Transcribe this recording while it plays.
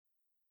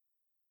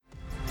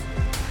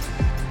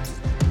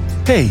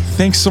Hey,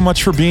 thanks so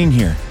much for being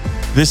here.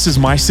 This is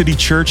My City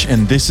Church,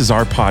 and this is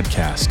our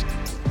podcast.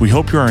 We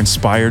hope you are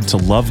inspired to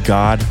love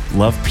God,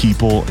 love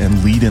people,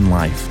 and lead in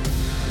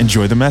life.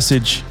 Enjoy the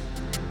message.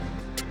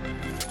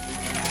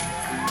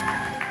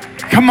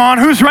 Come on,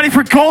 who's ready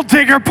for Gold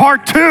Digger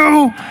Part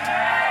 2?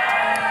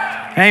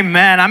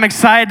 Amen. I'm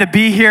excited to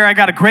be here. I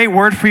got a great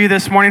word for you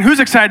this morning. Who's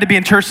excited to be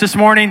in church this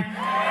morning?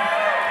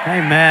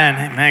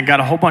 Amen. Amen. Got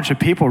a whole bunch of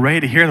people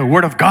ready to hear the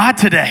word of God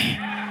today.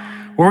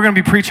 We're going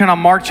to be preaching on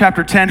Mark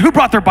chapter 10. Who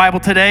brought their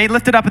Bible today?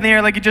 Lift it up in the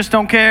air like you just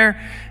don't care.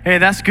 Hey,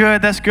 that's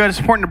good. That's good. It's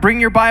important to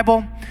bring your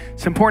Bible.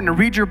 It's important to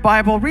read your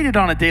Bible. Read it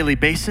on a daily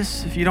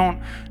basis. If you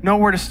don't know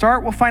where to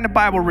start, we'll find a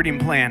Bible reading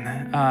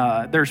plan.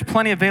 There's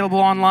plenty available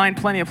online,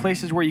 plenty of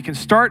places where you can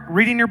start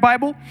reading your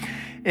Bible.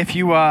 If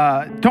you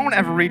don't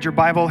ever read your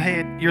Bible,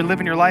 hey, you're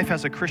living your life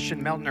as a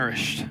Christian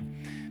malnourished.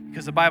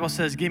 Because the Bible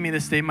says, give me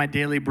this day my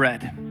daily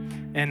bread.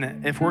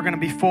 And if we're going to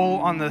be full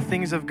on the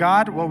things of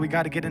God, well, we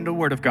got to get into the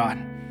Word of God.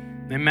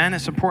 Amen.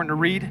 It's important to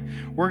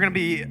read. We're going to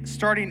be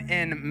starting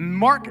in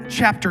Mark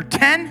chapter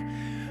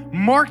 10.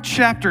 Mark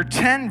chapter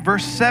 10,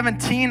 verse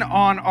 17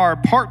 on our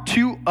part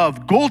 2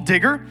 of Gold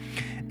Digger.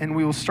 And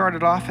we will start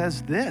it off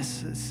as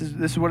this.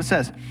 This is what it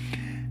says.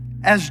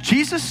 As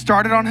Jesus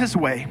started on his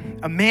way,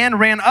 a man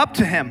ran up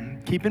to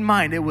him. Keep in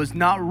mind, it was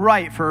not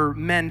right for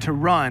men to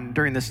run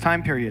during this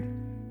time period.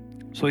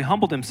 So he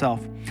humbled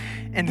himself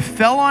and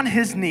fell on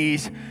his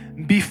knees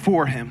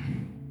before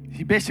him.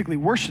 He basically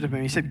worshiped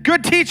him. He said,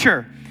 "Good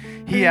teacher,"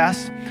 he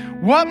asked,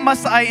 "what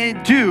must I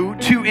do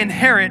to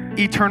inherit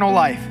eternal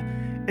life?"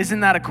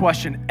 Isn't that a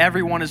question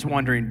everyone is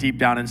wondering deep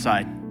down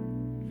inside?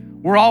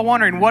 We're all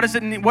wondering, what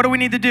do we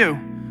need to do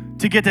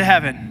to get to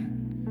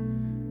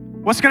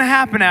heaven? What's going to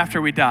happen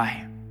after we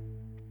die?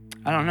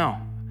 I don't know.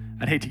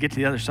 I'd hate to get to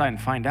the other side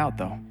and find out,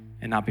 though,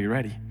 and not be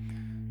ready. So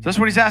that's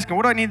what he's asking.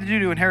 What do I need to do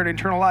to inherit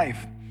eternal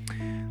life?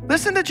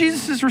 Listen to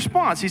Jesus'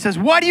 response. He says,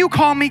 "Why do you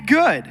call me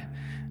good?"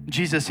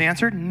 Jesus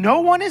answered,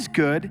 "No one is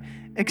good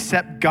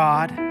except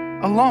God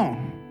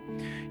alone.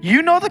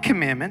 You know the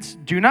commandments: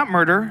 do not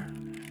murder,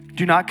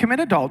 do not commit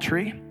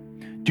adultery,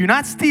 do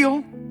not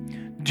steal,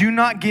 do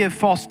not give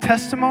false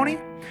testimony,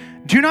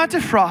 do not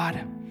defraud,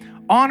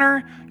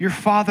 honor your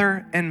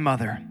father and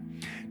mother."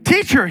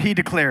 "Teacher," he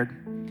declared,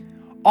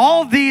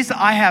 "all these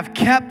I have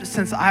kept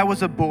since I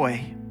was a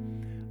boy.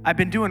 I've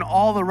been doing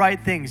all the right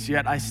things,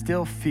 yet I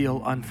still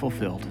feel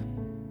unfulfilled."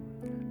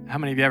 How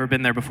many of you ever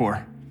been there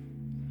before?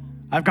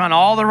 I've gone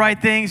all the right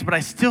things, but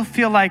I still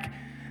feel like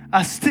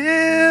I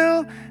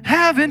still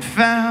haven't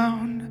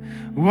found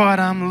what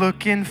I'm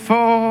looking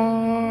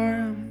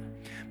for.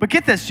 But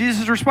get this,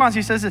 Jesus' response,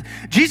 he says this,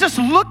 Jesus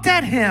looked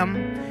at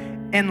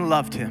him and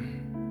loved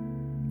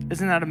him.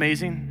 Isn't that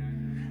amazing?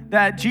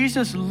 That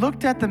Jesus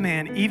looked at the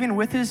man, even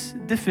with his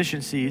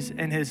deficiencies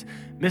and his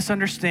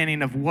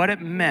misunderstanding of what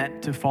it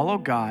meant to follow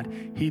God,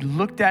 he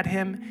looked at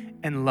him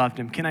and loved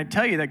him. Can I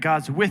tell you that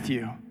God's with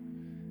you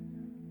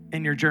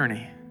in your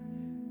journey?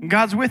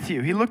 God's with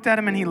you. He looked at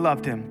him and he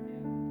loved him.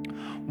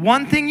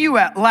 "One thing you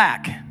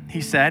lack,"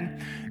 he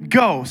said.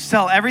 "Go,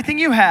 sell everything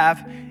you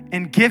have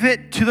and give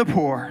it to the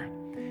poor,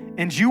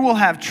 and you will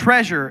have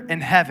treasure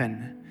in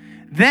heaven.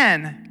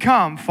 Then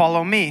come,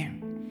 follow me."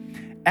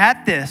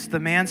 At this, the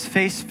man's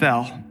face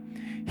fell.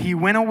 He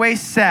went away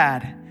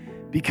sad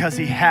because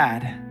he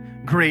had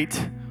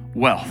great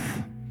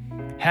wealth.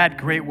 Had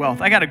great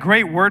wealth. I got a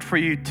great word for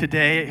you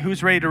today.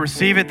 Who's ready to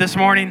receive it this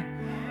morning?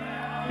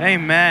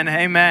 Amen,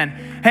 amen.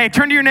 Hey,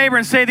 turn to your neighbor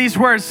and say these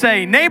words.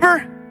 Say,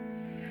 "Neighbor."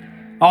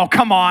 Oh,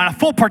 come on, a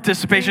full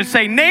participation.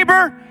 Say,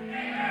 "Neighbor,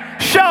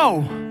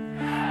 show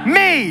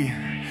me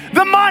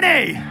the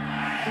money.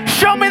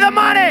 Show me the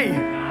money.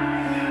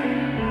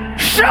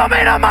 Show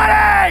me the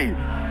money.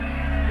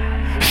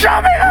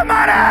 Show me the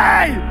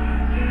money."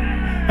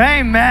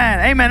 Amen,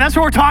 amen. That's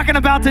what we're talking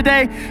about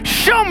today.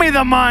 Show me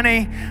the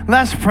money.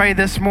 Let's pray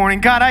this morning.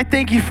 God, I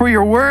thank you for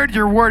your word.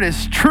 Your word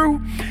is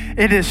true.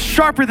 It is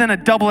sharper than a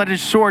double-edged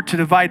sword to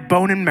divide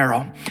bone and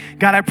marrow.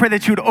 God, I pray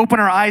that you would open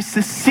our eyes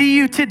to see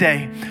you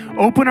today.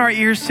 Open our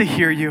ears to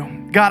hear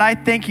you. God, I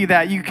thank you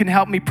that you can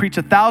help me preach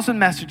 1,000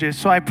 messages.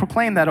 So I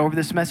proclaim that over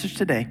this message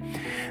today,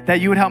 that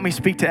you would help me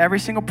speak to every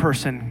single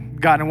person,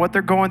 God, and what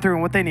they're going through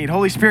and what they need.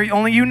 Holy Spirit,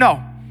 only you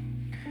know.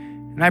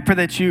 And I pray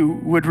that you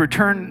would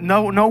return,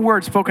 no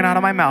word spoken out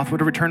of my mouth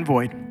would return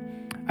void.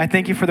 I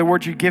thank you for the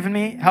words you've given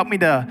me. Help me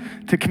to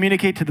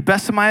communicate to the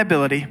best of my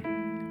ability.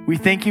 We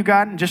thank you,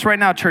 God. And just right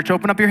now, church,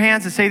 open up your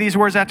hands and say these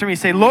words after me.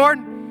 Say, "Lord,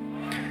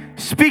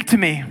 speak to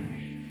me.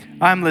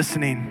 I'm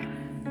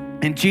listening."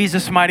 In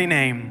Jesus' mighty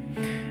name,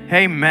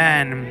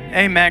 amen.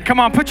 Amen. Come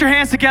on, put your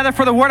hands together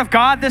for the word of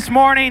God this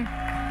morning.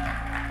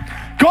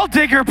 Gold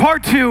Digger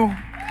Part 2.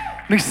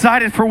 I'm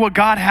excited for what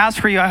God has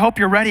for you. I hope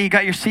you're ready. You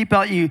got your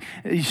seatbelt. You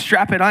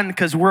strap it on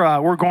because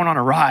we're going on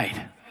a ride.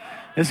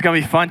 This is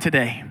going to be fun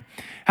today.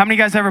 How many of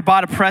you guys ever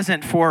bought a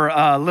present for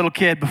a little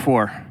kid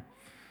before?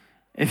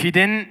 If you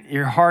didn't,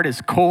 your heart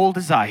is cold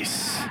as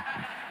ice.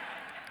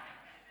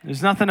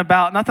 There's nothing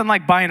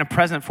like buying a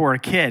present for a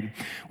kid.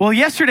 Well,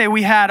 yesterday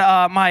we had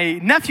my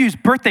nephew's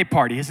birthday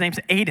party. His name's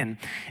Aiden.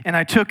 And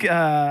I took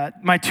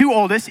my two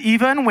oldest,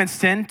 Eva and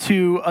Winston,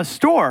 to a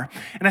store.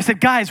 And I said,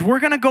 guys, we're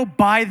going to go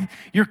buy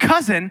your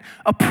cousin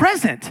a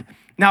present.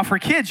 Now, for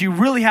kids, you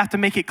really have to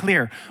make it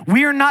clear.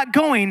 We are not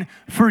going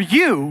for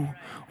you.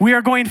 We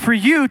are going for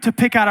you to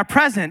pick out a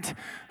present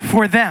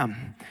for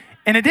them.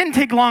 And it didn't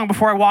take long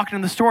before I walked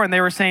into the store and they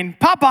were saying,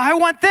 Papa, I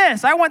want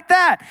this, I want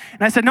that.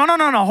 And I said, no,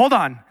 hold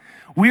on.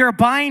 We are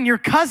buying your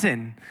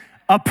cousin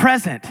a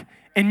present,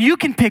 and you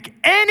can pick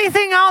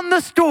anything out in the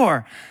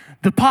store.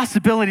 The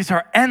possibilities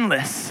are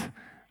endless.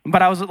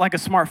 But I was like a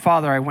smart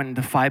father. I went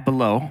into Five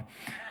Below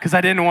because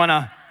I didn't want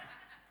to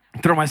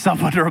throw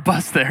myself under a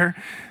bus there.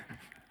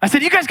 I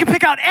said, you guys can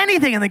pick out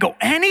anything. And they go,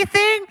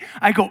 anything?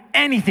 I go,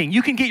 anything.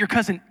 You can get your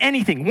cousin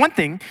anything. One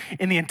thing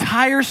in the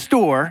entire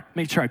store,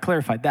 make sure I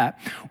clarified that.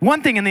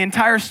 One thing in the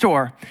entire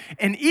store.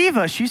 And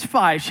Eva, she's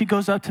 5. She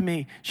goes up to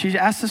me. She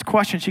asks this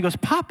question. She goes,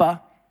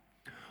 Papa,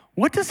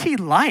 what does he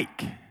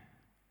like?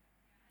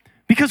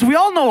 Because we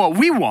all know what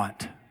we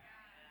want.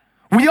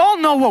 We all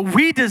know what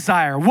we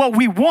desire, what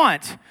we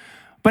want.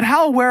 But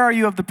how aware are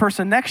you of the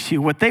person next to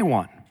you, what they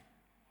want?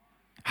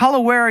 How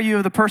aware are you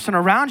of the person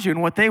around you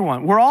and what they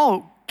want? We're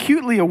all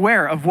acutely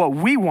aware of what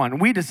we want,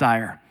 we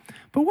desire.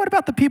 But what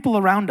about the people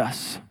around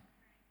us?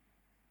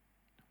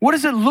 What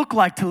does it look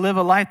like to live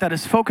a life that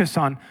is focused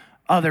on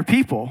other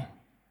people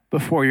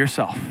before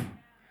yourself?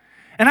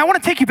 And I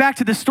want to take you back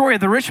to the story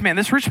of the rich man.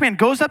 This rich man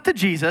goes up to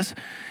Jesus.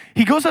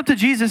 He goes up to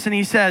Jesus and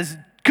he says,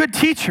 good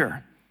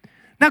teacher.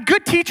 Now,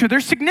 good teacher,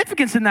 there's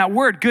significance in that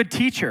word, good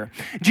teacher.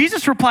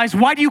 Jesus replies,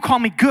 why do you call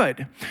me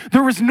good?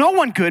 There was no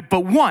one good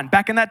but one.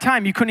 Back in that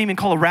time, you couldn't even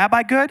call a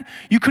rabbi good.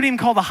 You couldn't even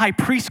call the high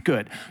priest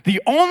good. The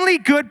only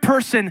good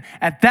person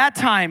at that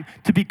time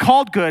to be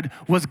called good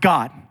was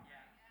God.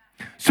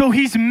 So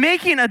he's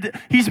making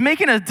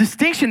a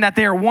distinction that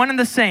they are one and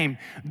the same.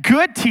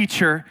 Good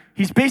teacher,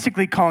 he's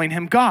basically calling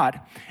him God.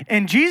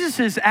 And Jesus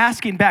is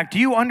asking back, do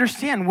you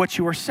understand what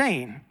you are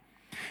saying?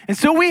 And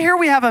so we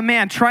have a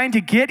man trying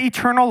to get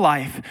eternal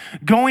life,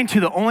 going to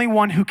the only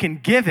one who can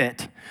give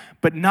it,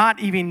 but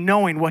not even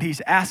knowing what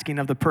he's asking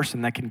of the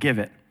person that can give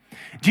it.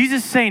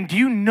 Jesus is saying, do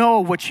you know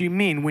what you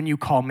mean when you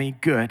call me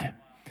good?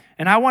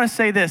 And I want to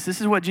say this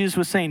is what Jesus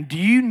was saying. Do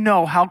you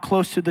know how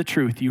close to the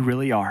truth you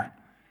really are?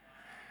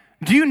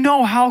 Do you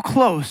know how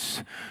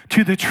close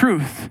to the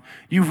truth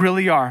you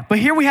really are? But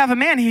here we have a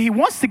man, he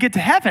wants to get to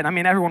heaven. I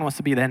mean, everyone wants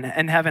to be in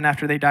heaven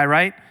after they die,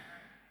 right?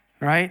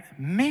 Right?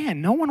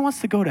 Man, no one wants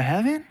to go to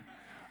heaven?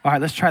 All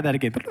right, let's try that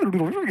again.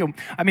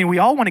 I mean, we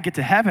all want to get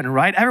to heaven,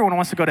 right? Everyone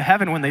wants to go to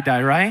heaven when they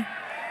die, right?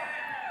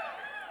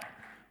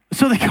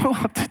 So they go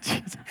up to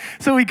Jesus.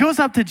 So he goes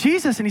up to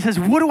Jesus and he says,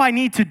 what do I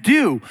need to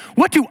do?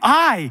 What do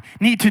I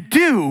need to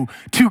do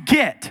to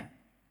get?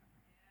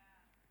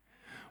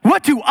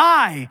 What do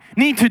I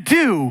need to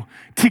do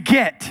to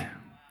get?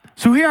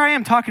 So here I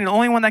am talking to the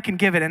only one that can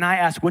give it, and I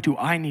ask, what do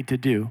I need to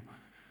do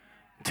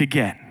to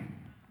get?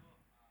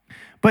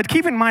 But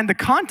keep in mind the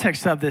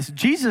context of this.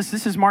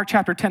 This is Mark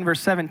chapter 10, verse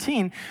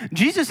 17.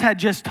 Jesus had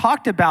just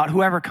talked about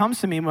whoever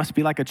comes to me must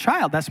be like a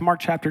child. That's Mark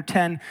chapter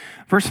 10,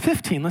 verse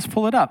 15. Let's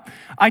pull it up.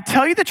 I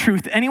tell you the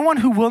truth, anyone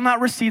who will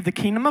not receive the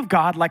kingdom of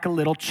God like a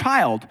little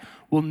child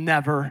will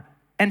never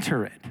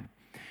enter it.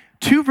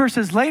 2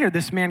 verses later,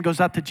 this man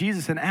goes up to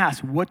Jesus and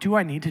asks, what do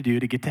I need to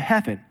do to get to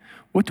heaven?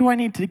 What do I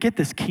need to get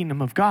this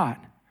kingdom of God?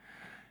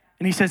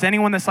 And he says,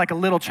 anyone that's like a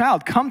little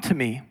child, come to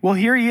me. Well,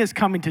 here he is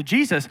coming to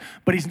Jesus,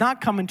 but he's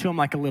not coming to him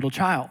like a little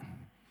child.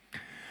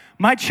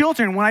 My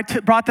children, when I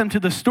brought them to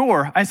the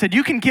store, I said,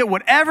 you can get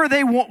whatever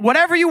they want,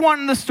 whatever you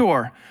want in the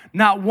store.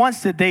 Not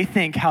once did they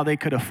think how they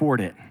could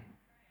afford it,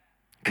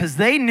 because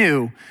they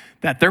knew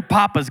that their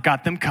papa's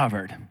got them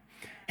covered.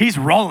 He's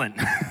rolling,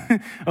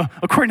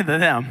 according to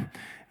them.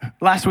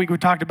 Last week we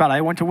talked about,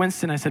 I went to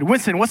Winston, I said,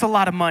 Winston, what's a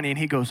lot of money? And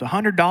he goes,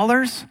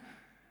 $100?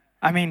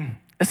 I mean,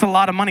 it's a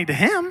lot of money to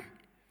him.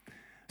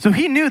 So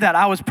he knew that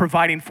I was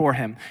providing for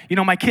him. You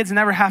know, my kids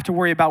never have to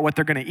worry about what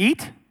they're gonna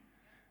eat.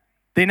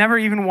 They never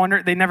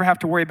have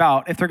to worry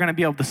about if they're gonna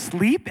be able to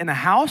sleep in a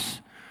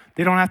house.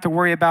 They don't have to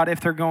worry about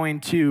if they're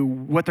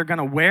what they're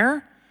gonna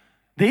wear.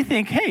 They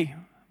think, hey,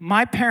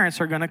 my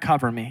parents are gonna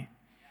cover me.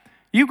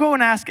 You go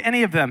and ask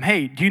any of them,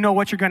 hey, do you know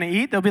what you're gonna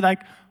eat? They'll be like,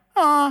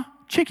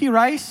 chicken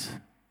rice.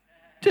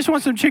 Just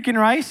want some chicken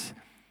rice.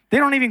 They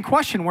don't even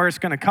question where it's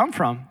going to come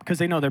from because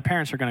they know their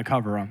parents are going to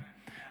cover them.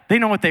 They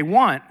know what they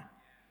want,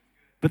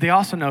 but they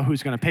also know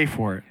who's going to pay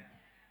for it.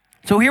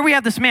 So here we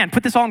have this man.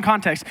 Put this all in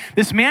context.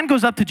 This man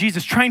goes up to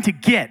Jesus trying to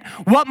get.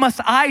 What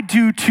must I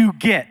do to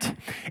get?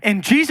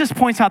 And Jesus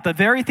points out the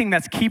very thing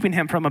that's keeping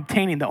him from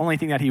obtaining the only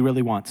thing that he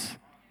really wants.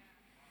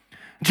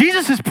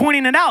 Jesus is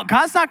pointing it out.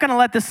 God's not going to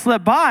let this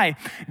slip by.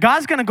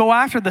 God's going to go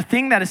after the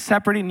thing that is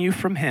separating you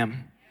from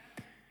him.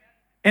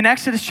 In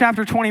Exodus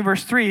chapter 20,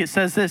 verse 3, it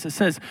says this. It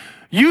says,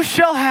 you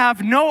shall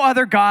have no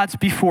other gods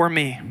before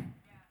me.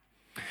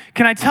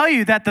 Can I tell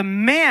you that the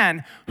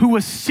man who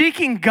was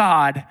seeking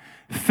God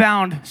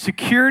found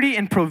security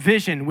and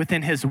provision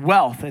within his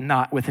wealth and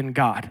not within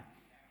God?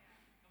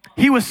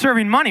 He was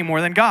serving money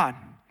more than God.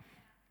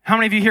 How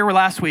many of you here were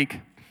last week?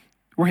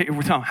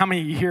 How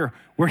many of you here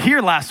were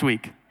here last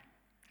week?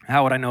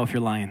 How would I know if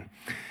you're lying?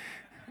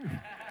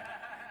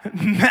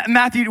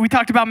 Matthew, we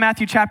talked about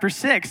Matthew chapter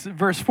 6,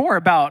 verse 4,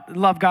 about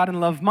love God and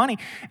love money.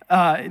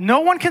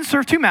 No one can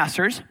serve two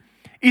masters.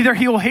 Either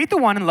he will hate the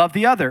one and love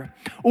the other,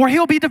 or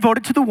he'll be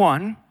devoted to the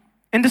one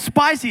and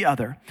despise the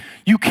other.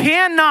 You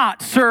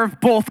cannot serve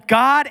both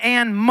God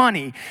and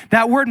money.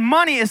 That word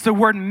money is the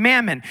word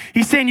mammon.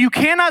 He's saying you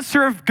cannot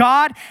serve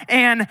God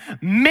and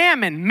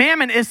mammon.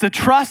 Mammon is the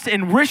trust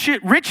in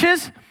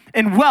riches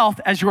and wealth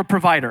as your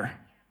provider.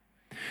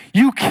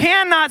 You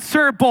cannot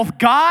serve both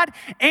God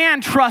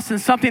and trust in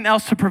something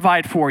else to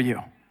provide for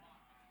you.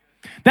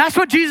 That's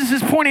what Jesus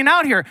is pointing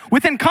out here.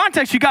 Within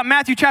context, you got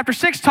Matthew chapter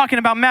 6 talking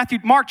about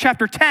Mark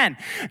chapter 10.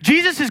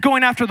 Jesus is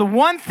going after the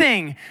one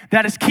thing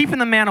that is keeping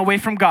the man away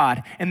from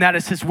God, and that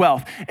is his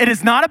wealth. It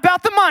is not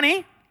about the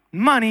money.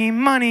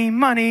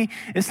 Money.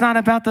 It's not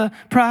about the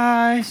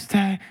price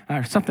tag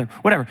or something,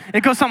 whatever.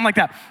 It goes something like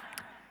that.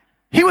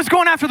 He was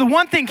going after the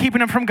one thing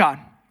keeping him from God.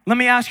 Let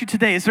me ask you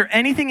today, is there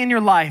anything in your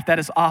life that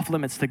is off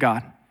limits to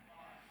God?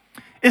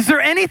 Is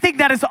there anything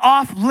that is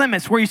off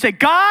limits where you say,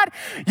 God,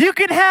 you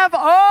can have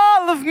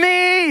all of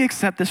me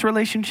except this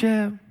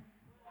relationship.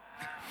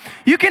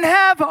 You can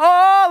have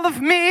all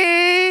of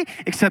me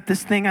except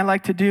this thing I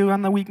like to do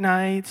on the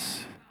weeknights.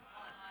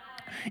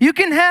 You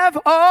can have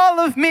all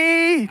of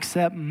me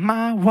except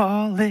my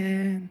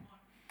wallet.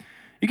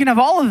 You can have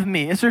all of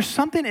me. Is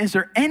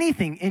there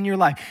anything in your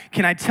life?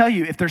 Can I tell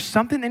you, if there's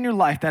something in your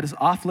life that is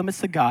off limits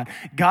to God,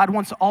 God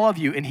wants all of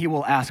you and he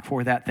will ask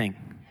for that thing.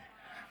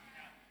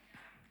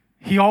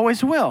 He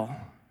always will.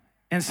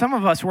 And some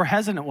of us, we're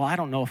hesitant. Well, I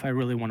don't know if I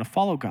really want to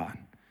follow God.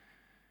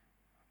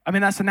 I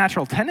mean, that's a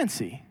natural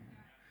tendency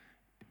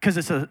because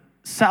it's a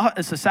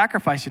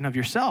sacrificing of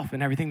yourself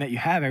and everything that you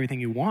have, everything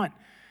you want,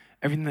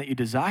 everything that you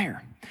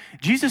desire.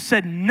 Jesus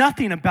said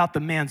nothing about the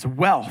man's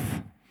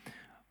wealth.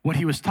 What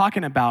he was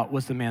talking about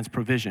was the man's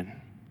provision.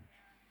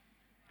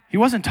 He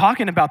wasn't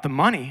talking about the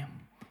money.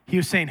 He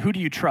was saying, who do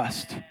you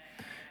trust?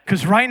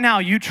 Because right now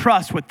you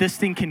trust what this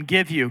thing can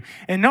give you.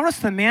 And notice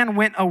the man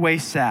went away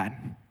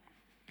sad.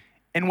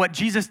 And what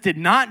Jesus did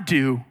not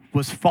do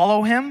was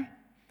follow him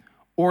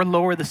or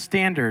lower the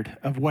standard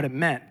of what it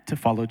meant to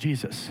follow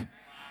Jesus.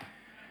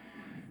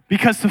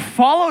 Because to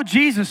follow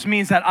Jesus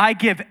means that I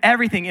give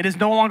everything. It is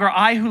no longer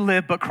I who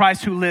live, but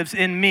Christ who lives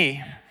in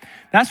me.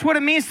 That's what it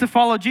means to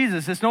follow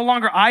Jesus. It's no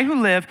longer I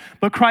who live,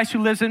 but Christ who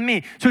lives in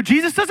me. So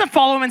Jesus doesn't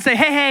follow him and say,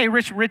 hey,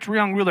 rich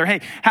young ruler, hey,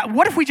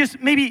 what if we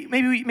just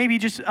maybe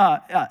just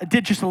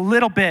did just a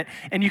little bit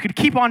and you could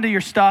keep on to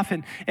your stuff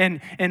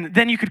and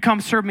then you could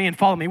come serve me and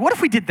follow me. What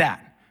if we did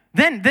that?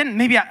 Then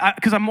maybe,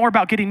 because I'm more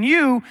about getting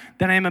you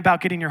than I am about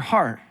getting your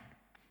heart.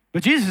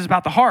 But Jesus is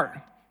about the heart,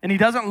 and he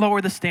doesn't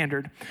lower the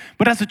standard.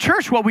 But as a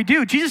church, what we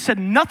do, Jesus said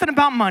nothing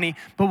about money,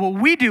 but what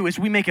we do is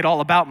we make it all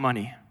about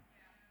money.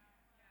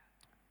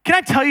 Can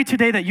I tell you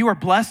today that you are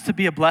blessed to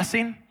be a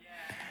blessing?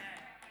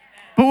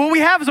 But what we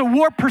have is a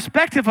warped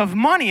perspective of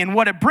money and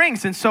what it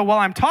brings. And so while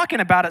I'm talking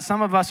about it,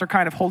 some of us are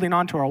kind of holding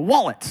on to our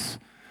wallets.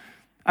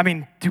 I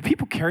mean, do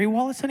people carry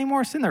wallets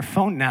anymore? It's in their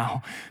phone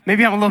now.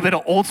 Maybe I'm a little bit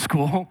of old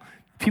school.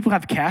 People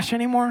have cash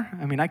anymore?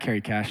 I mean, I carry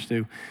cash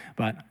too.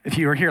 But if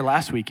you were here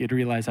last week, you'd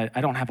realize I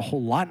don't have a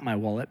whole lot in my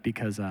wallet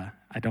because I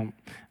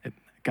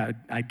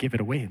give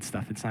it away and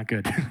stuff. It's not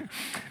good.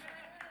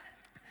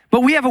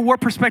 But we have a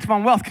warped perspective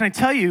on wealth. Can I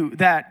tell you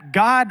that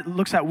God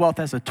looks at wealth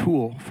as a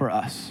tool for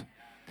us?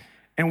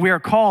 And we are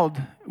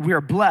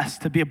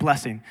blessed to be a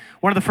blessing.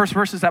 One of the first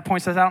verses that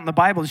points that out in the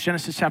Bible is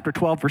Genesis chapter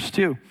 12, verse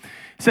 2. It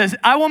says,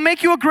 I will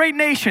make you a great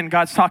nation.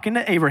 God's talking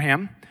to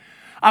Abraham.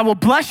 I will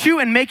bless you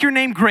and make your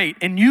name great,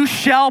 and you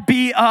shall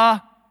be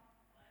a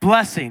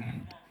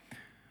blessing.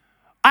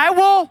 I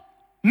will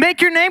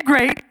make your name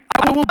great.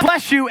 I will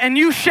bless you, and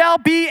you shall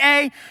be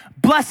a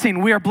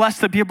blessing. We are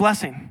blessed to be a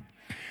blessing.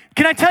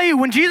 Can I tell you,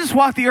 when Jesus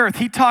walked the earth,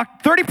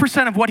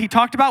 30% of what he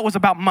talked about was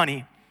about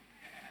money.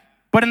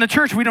 But in the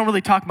church, we don't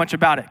really talk much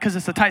about it because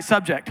it's a tight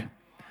subject.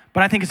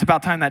 But I think it's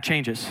about time that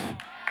changes.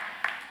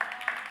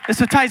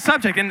 It's a tight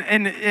subject,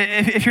 and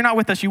if you're not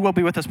with us, you will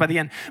be with us by the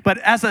end. But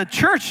as a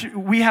church,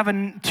 we have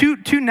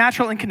two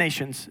natural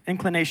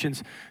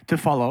inclinations to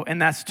follow,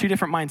 and that's two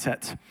different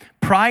mindsets: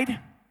 pride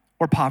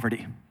or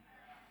poverty.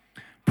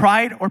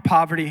 Pride or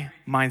poverty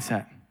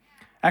mindset.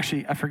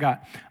 Actually, I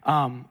forgot.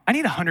 I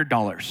need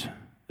 $100.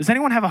 Does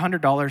anyone have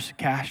 $100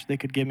 cash they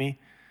could give me?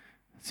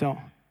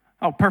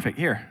 Oh, perfect,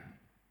 here.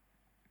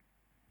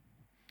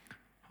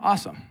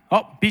 Awesome.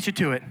 Oh, beat you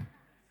to it.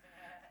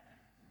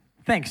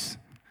 Thanks.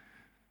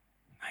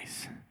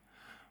 Nice.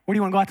 Where do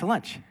you want to go out to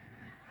lunch?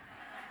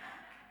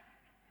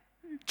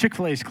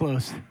 Chick-fil-A is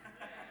closed.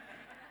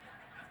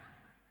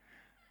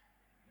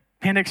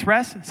 Panda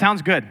Express?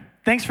 Sounds good.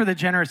 Thanks for the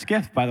generous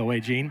gift, by the way,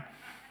 Gene.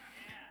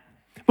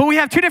 But we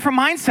have two different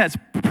mindsets,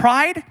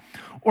 pride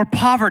or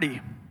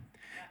poverty.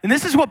 And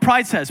this is what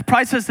pride says.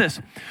 Pride says this.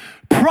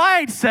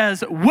 Pride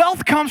says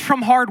wealth comes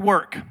from hard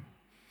work.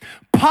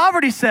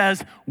 Poverty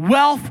says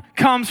wealth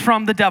comes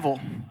from the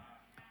devil.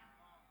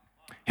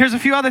 Here's a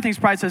few other things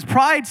pride says.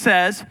 Pride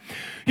says,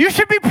 you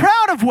should be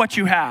proud of what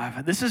you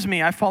have. This is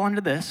me, I fall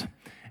into this.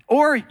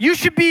 Or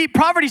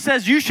poverty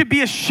says you should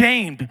be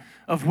ashamed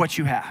of what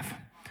you have.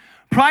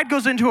 Pride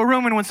goes into a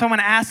room and when someone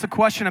asks a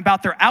question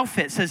about their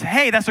outfit, says,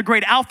 hey, that's a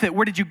great outfit,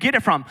 where did you get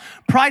it from?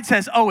 Pride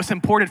says, oh, it's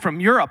imported from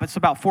Europe. It's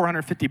about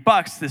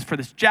 $450 for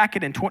this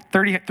jacket and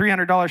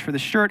 $300 for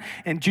this shirt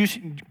and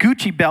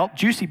Gucci belt,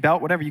 juicy belt,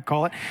 whatever you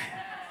call it.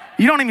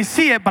 You don't even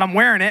see it, but I'm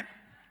wearing it.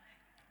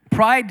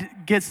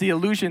 Pride gets the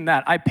illusion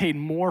that I paid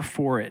more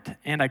for it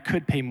and I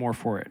could pay more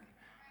for it.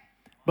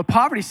 But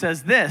poverty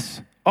says this,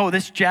 oh,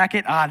 this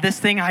jacket, this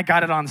thing, I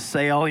got it on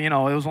sale. It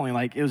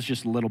was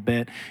just a little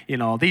bit.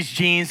 These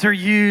jeans, they're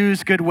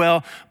used,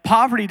 Goodwill.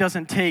 Poverty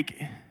doesn't take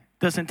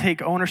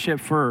ownership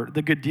for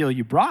the good deal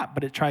you brought,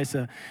 but it tries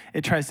to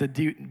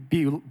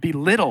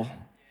belittle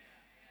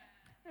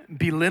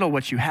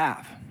what you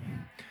have.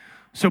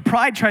 So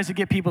pride tries to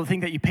get people to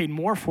think that you paid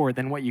more for it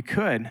than what you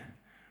could.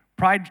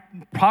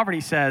 Poverty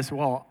says,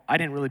 well, I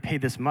didn't really pay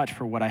this much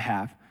for what I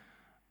have.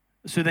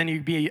 So then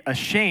you'd be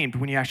ashamed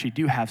when you actually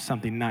do have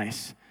something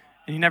nice.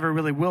 And you never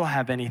really will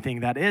have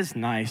anything that is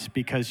nice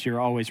because you're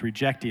always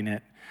rejecting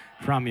it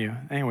from you.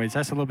 Anyways,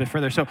 that's a little bit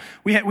further. So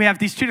we have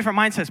these two different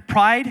mindsets,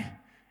 pride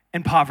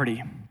and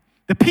poverty.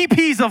 The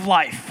PPs of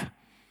life.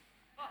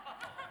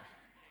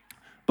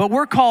 But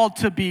we're called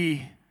to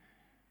be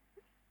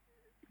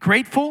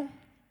grateful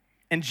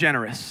and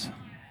generous.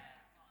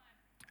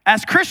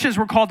 As Christians,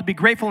 we're called to be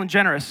grateful and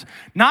generous.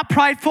 Not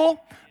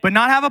prideful, but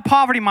not have a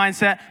poverty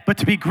mindset, but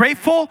to be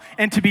grateful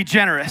and to be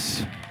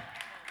generous.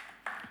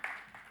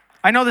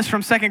 I know this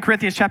from 2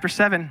 Corinthians chapter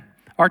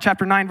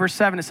 9, verse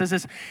 7. It says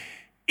this,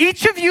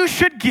 each of you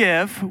should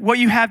give what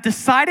you have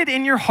decided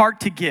in your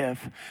heart to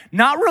give,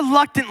 not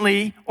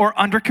reluctantly or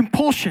under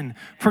compulsion,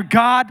 for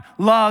God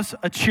loves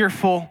a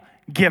cheerful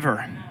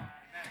giver.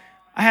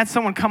 I had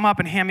someone come up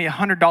and hand me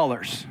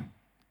 $100.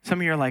 Some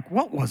of you are like,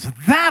 what was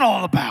that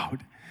all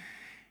about?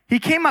 He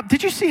came up,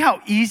 did you see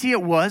how easy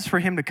it was for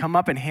him to come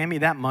up and hand me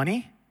that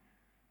money?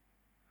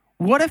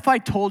 What if I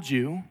told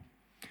you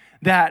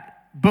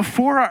that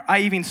before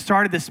I even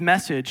started this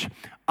message,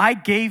 I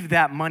gave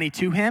that money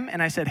to him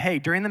and I said, hey,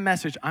 during the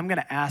message, I'm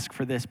gonna ask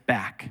for this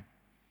back.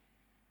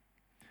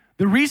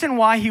 The reason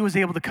why he was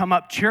able to come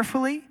up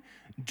cheerfully,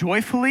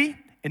 joyfully,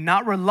 and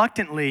not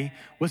reluctantly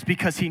was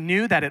because he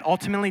knew that it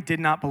ultimately did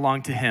not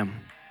belong to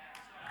him.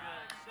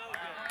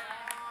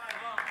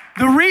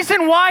 The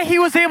reason why he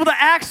was able to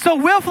act so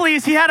willfully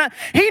is he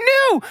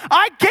knew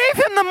I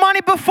gave him the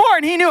money before,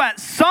 and he knew at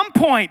some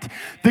point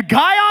the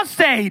guy on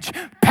stage,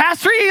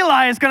 Pastor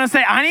Eli, is going to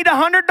say, I need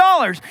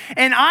 $100,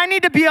 and I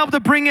need to be able to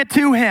bring it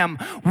to him.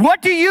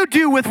 What do you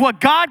do with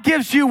what God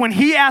gives you when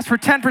he asks for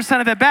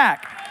 10% of it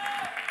back?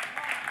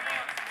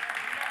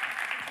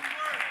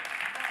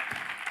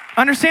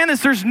 Understand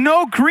this, there's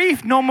no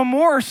grief, no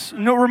remorse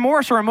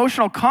or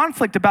emotional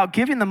conflict about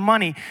giving the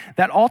money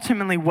that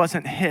ultimately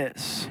wasn't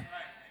his.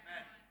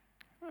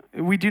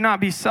 We do not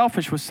be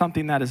selfish with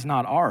something that is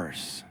not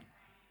ours.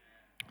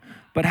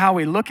 But how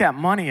we look at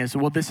money is,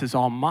 well, this is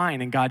all mine,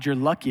 and God, you're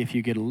lucky if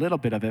you get a little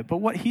bit of it.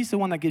 But he's the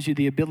one that gives you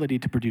the ability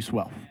to produce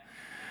wealth.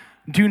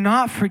 Do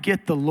not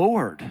forget the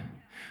Lord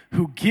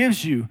who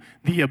gives you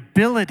the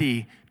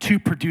ability to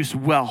produce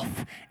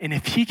wealth. And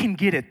if he can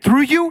get it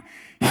through you,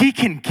 he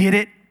can get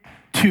it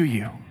to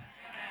you.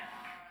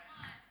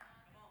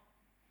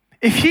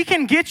 If he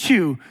can get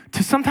you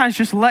to sometimes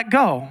just let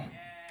go,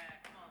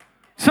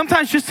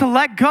 sometimes just to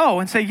let go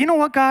and say, you know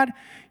what, God,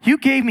 you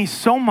gave me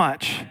so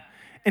much.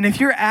 And if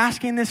you're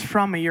asking this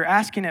from me, you're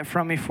asking it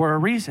from me for a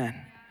reason,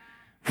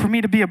 for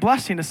me to be a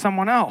blessing to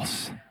someone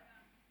else.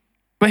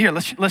 But here,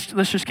 let's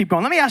just keep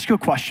going. Let me ask you a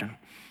question.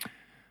 I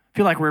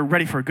feel like we're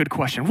ready for a good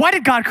question. Why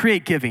did God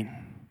create giving?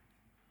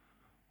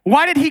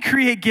 Why did he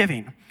create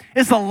giving?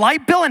 Is the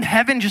light bill in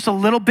heaven just a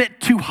little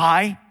bit too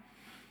high?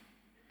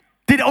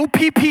 Did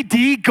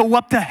OPPD go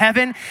up to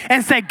heaven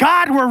and say,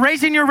 God, we're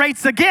raising your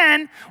rates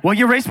again? Well,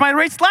 you raised my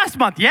rates last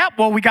month. Yeah,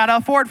 well, we got to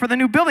afford for the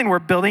new building we're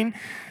building.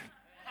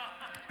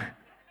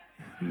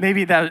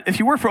 Maybe that, if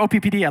you work for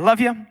OPPD, I love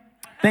you.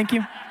 Thank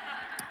you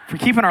for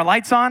keeping our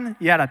lights on.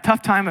 You had a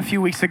tough time a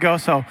few weeks ago,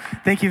 so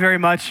thank you very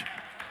much.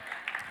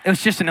 It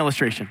was just an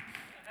illustration.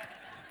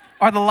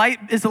 Is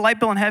the light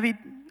bill in heavy?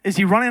 Is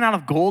he running out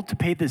of gold to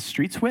pay the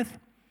streets with?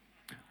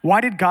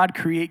 Why did God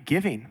create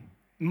giving?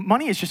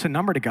 Money is just a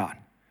number to God.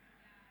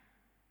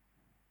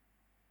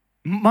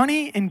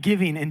 Money and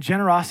giving and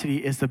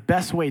generosity is the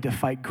best way to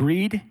fight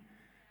greed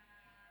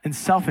and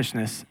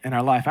selfishness in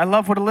our life. I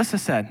love what Alyssa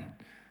said.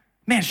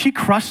 Man, she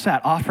crushed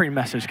that offering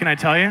message, can I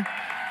tell you?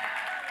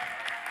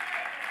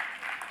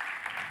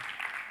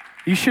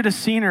 You should have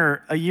seen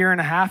her a year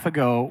and a half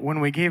ago when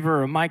we gave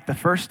her a mic the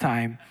first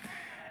time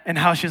and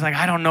how she's like,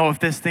 I don't know if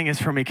this thing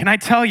is for me. Can I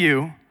tell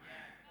you,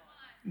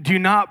 do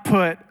not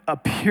put a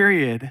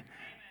period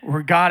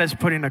where God is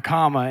putting a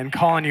comma and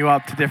calling you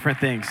up to different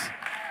things.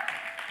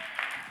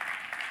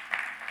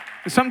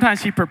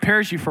 Sometimes he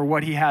prepares you for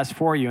what he has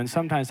for you, and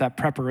sometimes that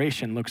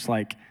preparation looks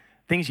like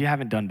things you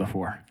haven't done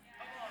before.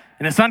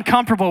 And it's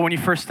uncomfortable when you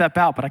first step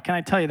out, but can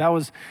I tell you, that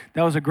was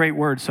a great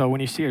word. So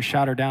when you see her,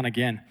 shout her down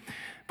again.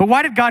 But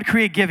why did God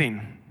create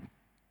giving?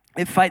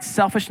 It fights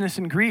selfishness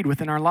and greed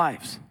within our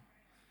lives.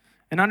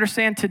 And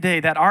understand today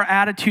that our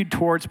attitude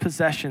towards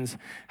possessions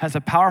has a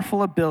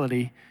powerful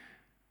ability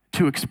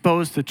to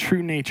expose the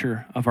true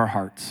nature of our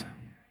hearts.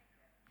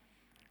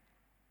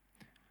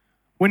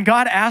 When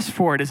God asks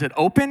for it, is it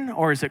open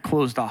or is it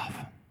closed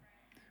off?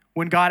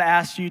 When God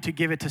asks you to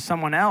give it to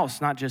someone else,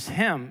 not just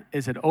him,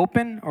 is it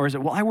open or is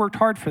it, well, I worked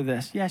hard for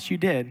this? Yes, you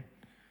did.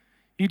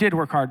 You did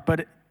work hard,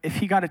 but if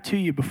he got it to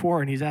you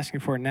before and he's asking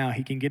for it now,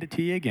 he can get it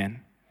to you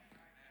again.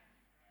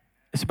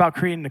 It's about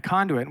creating a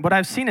conduit. What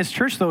I've seen as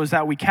church, though, is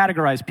that we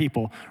categorize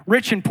people,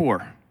 rich and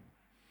poor.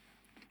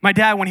 My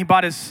dad, when he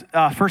bought his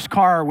first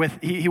car,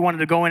 he wanted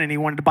to go in and he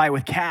wanted to buy it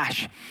with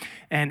cash.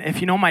 And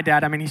if you know my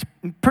dad, I mean, he's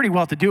pretty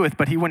well-to-do with,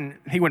 but he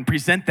wouldn't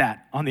present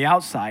that on the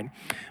outside.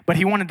 But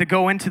he wanted to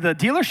go into the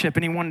dealership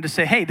and he wanted to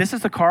say, hey, this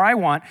is the car I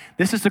want.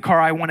 This is the car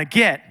I want to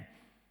get.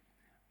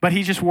 But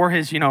he just wore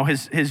his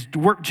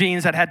work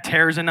jeans that had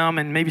tears in them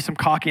and maybe some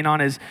caulking on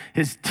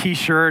his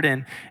T-shirt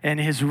and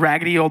his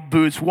raggedy old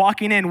boots,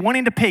 walking in,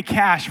 wanting to pay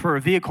cash for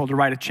a vehicle to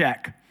write a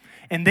check.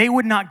 And they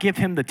would not give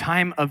him the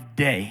time of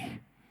day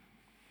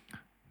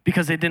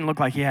because it didn't look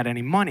like he had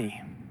any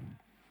money.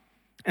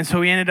 And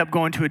so he ended up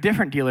going to a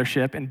different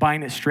dealership and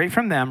buying it straight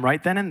from them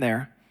right then and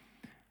there.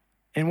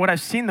 And what I've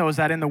seen, though, is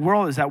that in the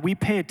world is that we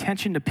pay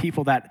attention to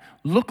people that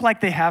look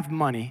like they have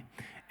money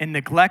and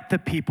neglect the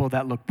people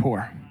that look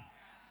poor.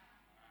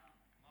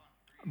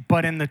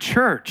 But in the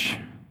church,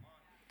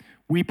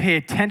 we pay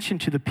attention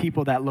to the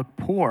people that look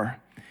poor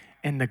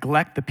and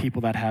neglect the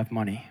people that have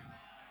money.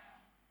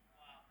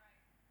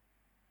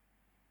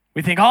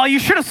 We think, oh, you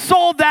should have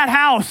sold that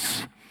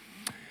house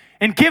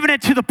and given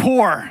it to the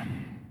poor.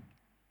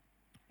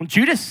 Well,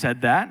 Judas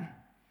said that.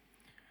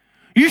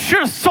 You should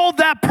have sold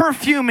that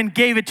perfume and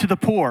gave it to the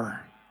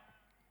poor.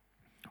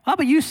 How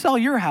about you sell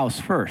your house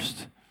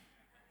first?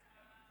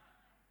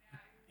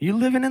 You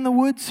living in the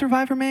woods,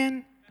 survivor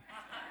man?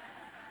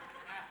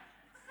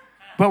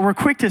 But we're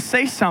quick to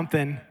say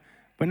something,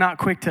 but not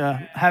quick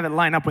to have it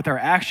line up with our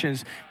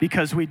actions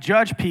because we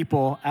judge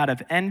people out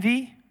of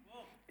envy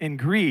and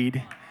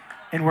greed,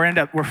 and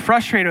we're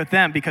frustrated with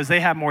them because they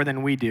have more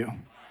than we do.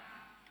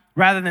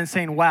 Rather than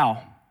saying,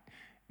 wow,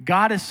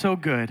 God is so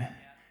good.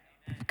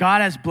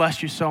 God has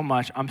blessed you so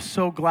much. I'm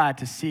so glad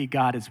to see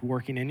God is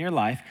working in your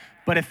life.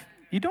 But if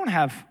you don't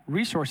have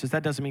resources,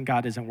 that doesn't mean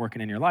God isn't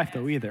working in your life,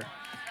 though, either.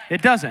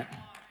 It doesn't.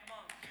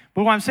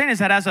 But what I'm saying is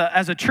that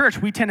as a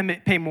church, we tend to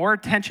pay more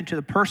attention to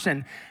the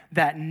person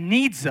that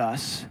needs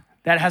us,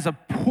 that has a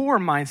poor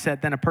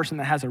mindset, than a person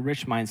that has a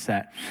rich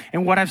mindset.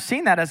 And what I've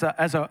seen that as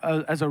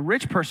a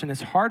rich person,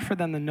 it's hard for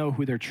them to know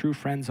who their true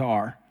friends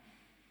are,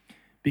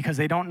 because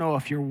they don't know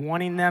if you're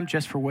wanting them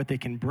just for what they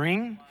can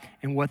bring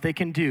and what they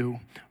can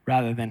do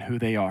rather than who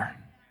they are.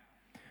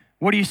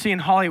 What do you see in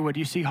Hollywood?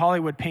 You see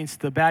Hollywood paints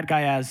the bad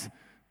guy as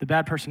the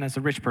bad person as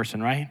the rich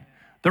person, right?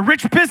 The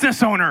rich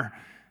business owner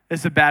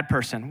is the bad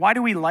person. Why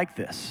do we like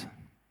this?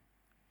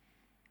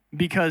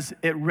 Because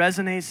it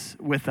resonates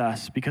with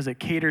us, because it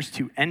caters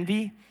to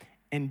envy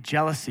and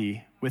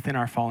jealousy within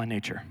our fallen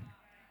nature.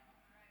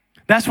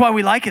 That's why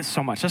we like it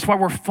so much. That's why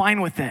we're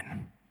fine with it.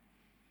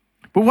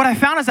 But what I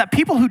found is that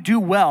people who do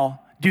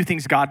well do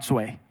things God's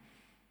way.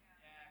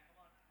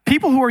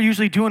 People who are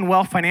usually doing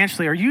well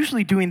financially are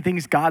usually doing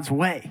things God's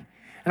way.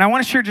 And I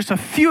want to share just a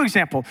few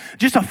examples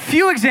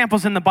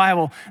in the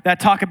Bible that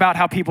talk about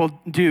how people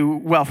do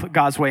wealth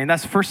God's way. And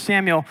that's 1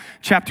 Samuel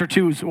chapter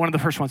 2 is one of the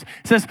first ones.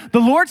 It says, the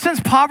Lord sends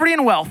poverty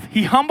and wealth.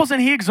 He humbles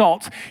and he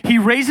exalts. He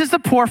raises the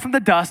poor from the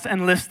dust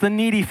and lifts the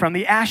needy from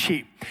the ash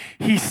heap.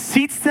 He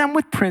seats them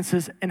with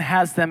princes and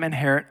has them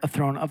inherit a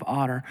throne of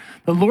honor.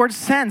 The Lord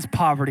sends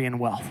poverty and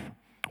wealth.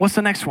 What's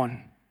the next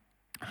one?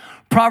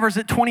 Proverbs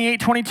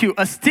 28:22,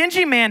 a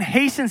stingy man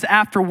hastens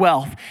after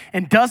wealth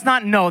and does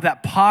not know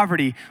that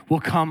poverty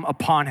will come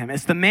upon him.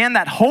 It's the man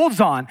that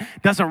holds on,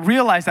 doesn't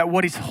realize that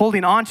what he's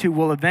holding on to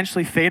will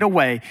eventually fade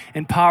away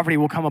and poverty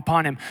will come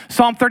upon him.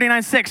 Psalm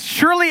 39:6,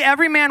 surely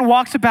every man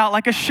walks about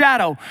like a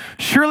shadow.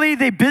 Surely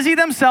they busy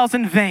themselves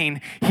in vain.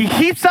 He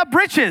heaps up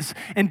riches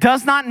and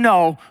does not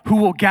know who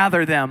will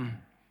gather them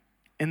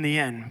in the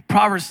end.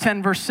 Proverbs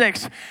 10 verse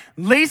 6,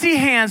 lazy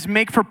hands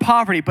make for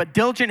poverty, but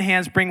diligent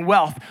hands bring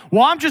wealth.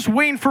 Well, I'm just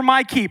waiting for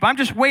my keep. I'm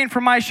just waiting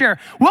for my share.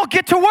 Well,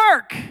 get to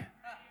work.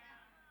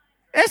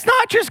 It's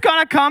not just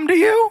gonna come to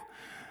you.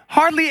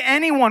 Hardly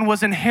anyone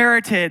was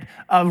inherited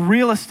a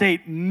real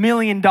estate $1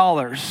 million.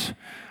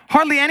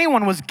 Hardly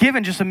anyone was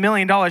given just $1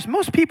 million.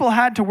 Most people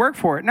had to work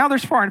for it. Now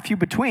there's far and few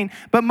between,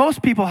 but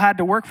most people had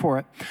to work for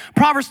it.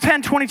 Proverbs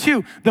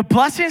 10:22, the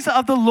blessings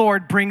of the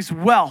Lord brings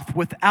wealth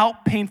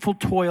without painful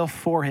toil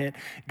for it.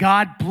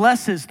 God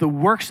blesses the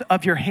works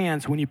of your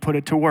hands when you put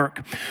it to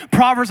work.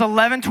 Proverbs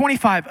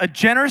 11:25, a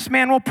generous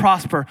man will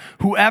prosper.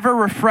 Whoever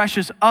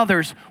refreshes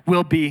others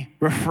will be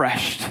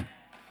refreshed.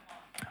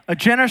 A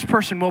generous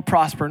person will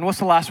prosper. And what's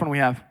the last one we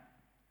have?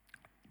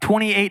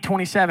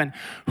 28:27,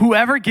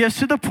 whoever gives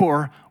to the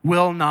poor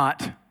will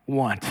not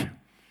want.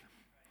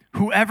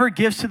 Whoever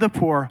gives to the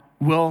poor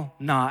will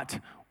not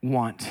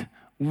want.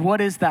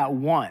 What is that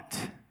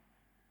want?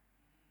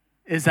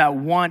 Is that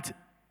want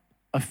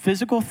a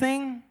physical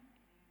thing?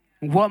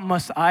 What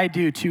must I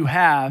do to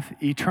have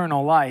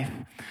eternal life?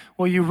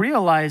 Well, you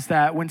realize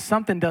that when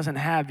something doesn't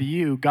have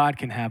you, God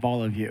can have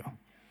all of you.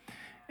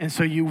 And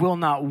so you will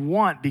not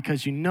want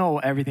because you know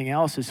everything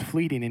else is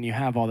fleeting and you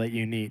have all that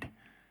you need.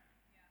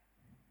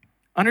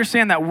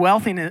 Understand that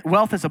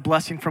wealth is a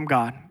blessing from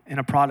God and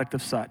a product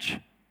of such.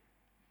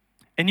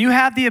 And you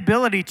have the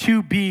ability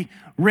to be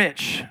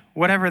rich,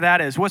 whatever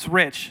that is. What's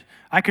rich?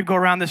 I could go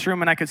around this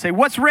room and I could say,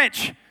 what's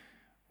rich?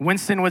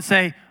 Winston would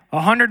say,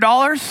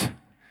 $100?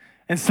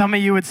 And some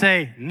of you would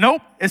say,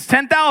 nope, it's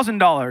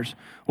 $10,000.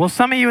 Well,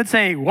 some of you would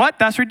say, what?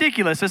 That's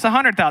ridiculous. It's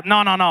 $100,000.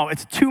 No.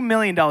 It's $2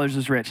 million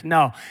is rich.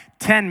 No,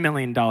 $10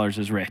 million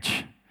is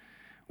rich.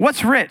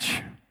 What's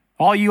rich?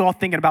 All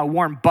thinking about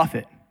Warren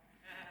Buffett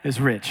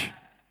is rich.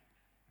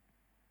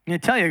 I'm going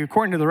to tell you,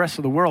 according to the rest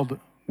of the world,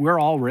 we're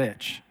all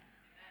rich.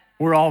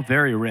 We're all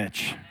very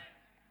rich.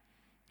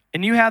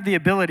 And you have the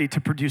ability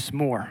to produce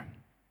more.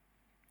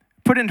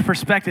 Put it into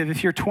perspective,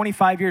 if you're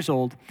 25 years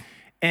old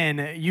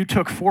and you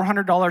took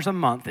 $400 a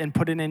month and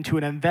put it into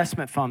an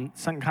investment fund,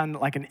 some kind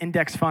of like an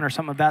index fund or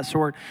something of that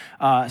sort,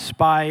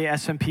 SPY,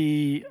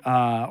 S&P,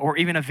 or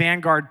even a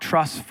Vanguard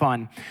trust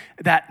fund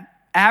that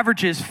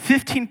averages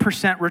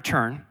 15%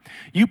 return.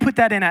 You put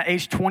that in at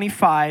age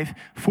 25,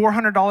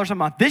 $400 a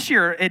month. This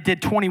year, it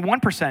did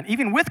 21%,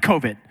 even with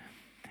COVID.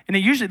 And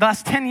the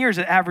last 10 years,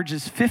 it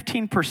averages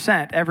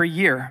 15% every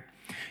year.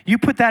 You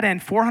put that in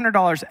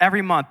 $400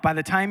 every month. By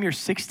the time you're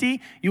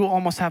 60, you will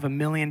almost have $1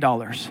 million.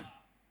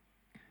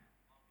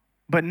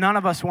 But none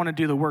of us want to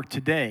do the work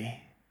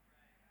today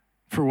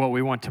for what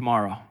we want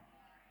tomorrow.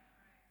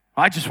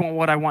 I just want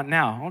what I want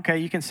now. Okay,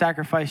 you can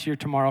sacrifice your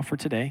tomorrow for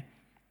today.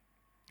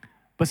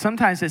 But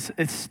sometimes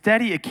it's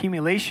steady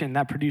accumulation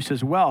that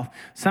produces wealth.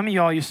 Some of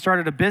y'all, you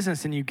started a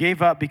business and you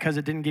gave up because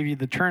it didn't give you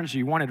the returns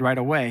you wanted right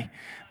away.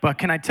 But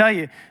can I tell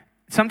you,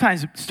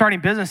 sometimes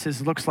starting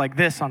businesses looks like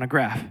this on a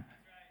graph.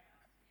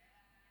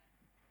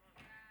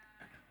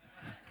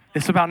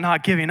 It's about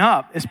not giving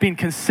up. It's being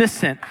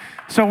consistent.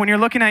 So when you're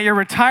looking at your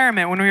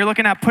retirement, when you're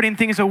looking at putting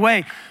things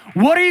away,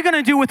 what are you going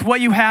to do with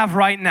what you have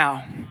right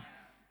now?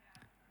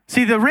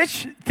 See, the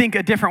rich think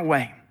a different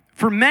way.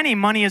 For many,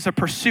 money is a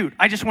pursuit.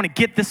 I just want to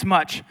get this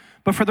much.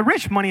 But for the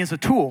rich, money is a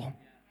tool.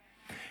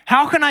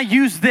 How can I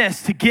use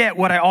this to get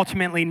what I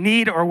ultimately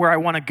need or where I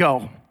want to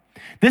go?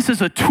 This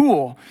is a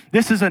tool.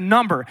 This is a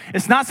number.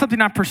 It's not something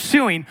I'm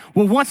pursuing.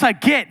 Well, once I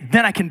get,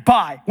 then I can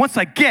buy. Once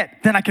I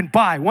get, then I can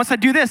buy. Once I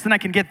do this, then I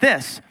can get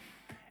this.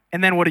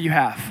 And then what do you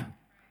have?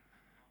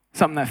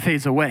 Something that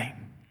fades away.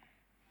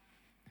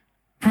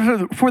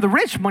 For the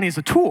rich, money is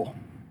a tool.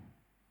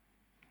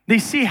 They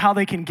see how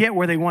they can get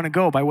where they want to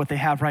go by what they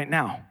have right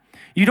now.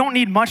 You don't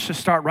need much to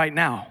start right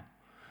now.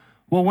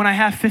 Well, when I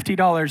have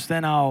 $50,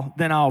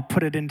 then I'll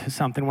put it into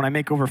something. When I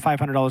make over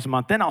 $500 a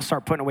month, then I'll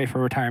start putting away for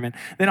retirement.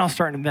 Then I'll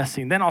start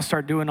investing. Then I'll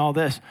start doing all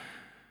this.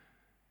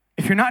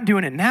 If you're not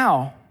doing it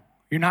now,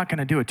 you're not going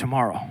to do it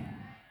tomorrow.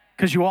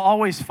 Because you will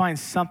always find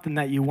something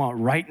that you want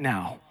right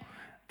now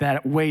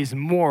that weighs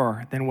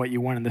more than what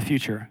you want in the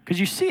future. Because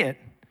you see it.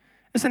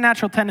 It's a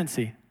natural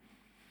tendency.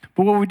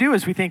 But what we do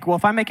is we think, well,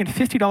 if I'm making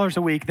 $50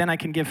 a week, then I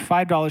can give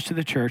 $5 to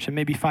the church and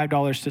maybe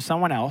 $5 to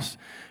someone else,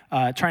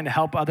 trying to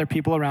help other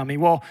people around me.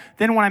 Well,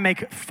 then when I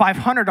make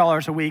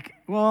 $500 a week,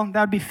 well, that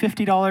would be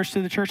 $50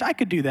 to the church. I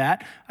could do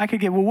that. I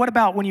could give, well, what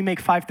about when you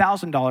make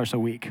 $5,000 a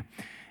week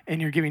and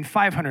you're giving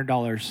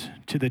 $500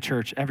 to the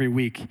church every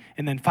week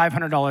and then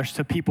 $500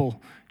 to people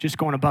just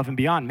going above and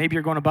beyond? Maybe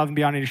you're going above and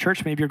beyond in your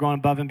church. Maybe you're going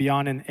above and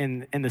beyond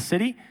in the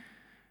city.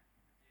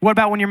 What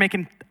about when you're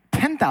making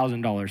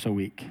 $10,000 a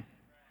week?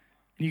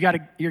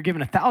 You're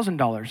giving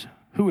 $1,000.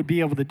 Who would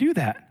be able to do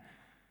that?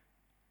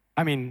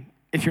 I mean,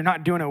 if you're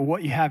not doing it with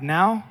what you have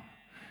now,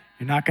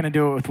 you're not going to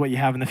do it with what you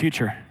have in the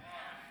future.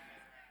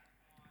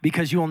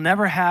 Because you will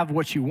never have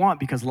what you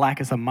want because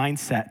lack is a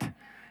mindset,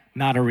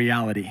 not a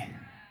reality.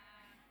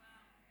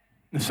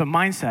 It's a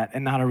mindset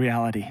and not a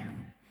reality.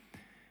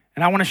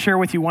 And I want to share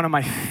with you one of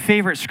my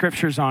favorite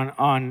scriptures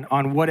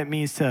on what it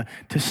means to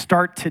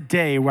start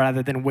today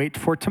rather than wait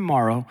for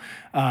tomorrow.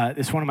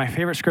 It's one of my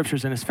favorite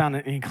scriptures, and it's found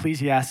in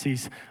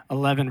Ecclesiastes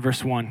 11,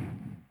 verse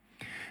 1.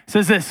 It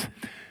says this,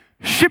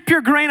 ship your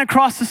grain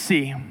across the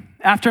sea.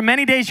 After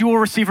many days, you will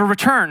receive a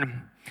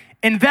return.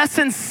 Invest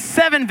in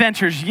 7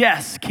 ventures.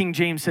 Yes, King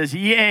James says,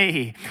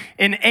 yea,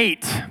 in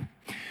 8.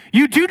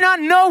 You do not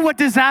know what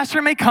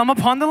disaster may come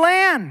upon the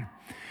land.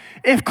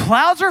 If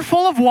clouds are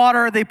full of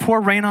water, they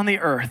pour rain on the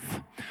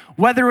earth.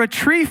 Whether a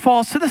tree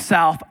falls to the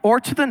south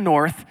or to the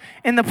north,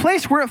 in the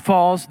place where it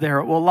falls, there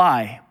it will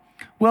lie.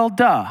 Well,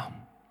 duh.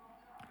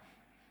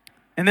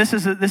 And this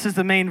is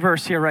the main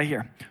verse here, right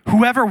here.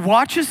 Whoever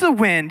watches the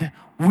wind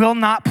will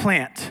not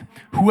plant.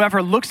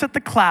 Whoever looks at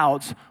the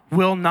clouds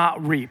will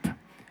not reap.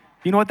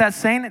 You know what that's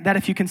saying? That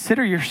if you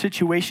consider your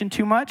situation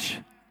too much,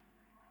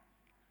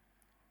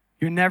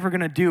 you're never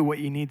going to do what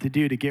you need to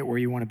do to get where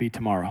you want to be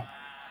tomorrow.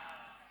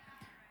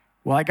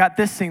 Well, I got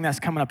this thing that's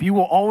coming up. You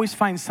will always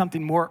find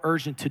something more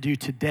urgent to do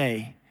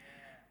today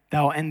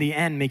that will in the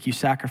end make you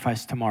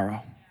sacrifice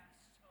tomorrow.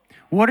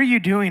 What are you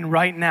doing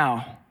right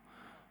now?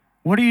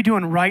 What are you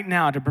doing right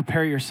now to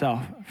prepare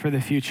yourself for the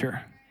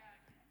future?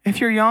 If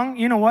you're young,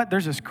 you know what?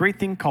 There's this great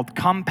thing called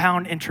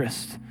compound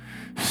interest.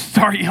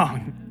 Start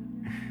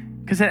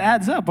young, because it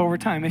adds up over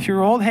time. If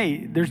you're old,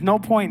 hey, there's no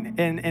point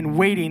in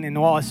waiting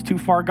and while it's too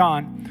far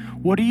gone.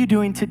 What are you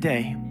doing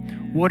today?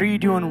 What are you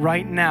doing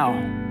right now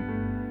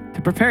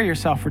to prepare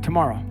yourself for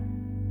tomorrow?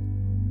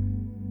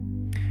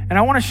 And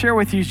I want to share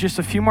with you just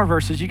a few more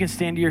verses. You can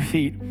stand to your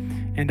feet,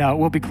 and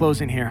we'll be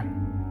closing here.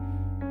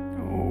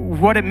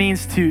 What it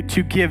means to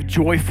give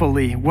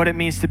joyfully, what it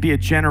means to be a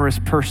generous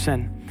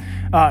person.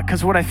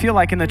 Because what I feel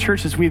like in the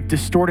church is we've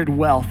distorted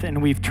wealth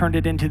and we've turned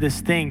it into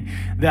this thing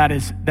that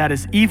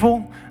is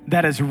evil,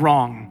 that is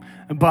wrong.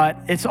 But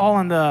it's all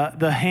in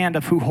the hand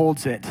of who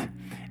holds it.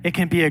 It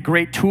can be a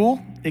great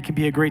tool. It can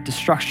be a great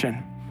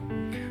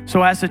destruction.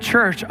 So as a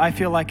church, I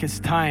feel like it's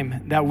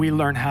time that we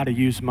learn how to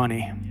use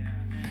money.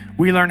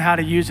 We learn how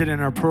to use it in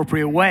an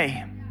appropriate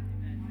way.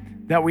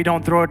 That we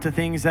don't throw it to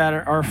things that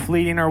are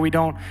fleeting, or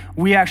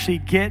we actually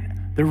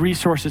get the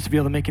resources to be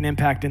able to make an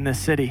impact in this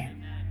city.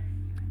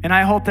 And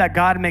I hope that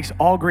God makes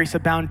all grace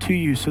abound to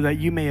you so that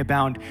you may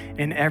abound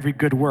in every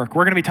good work.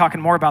 We're going to be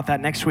talking more about that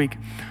next week.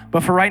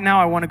 But for right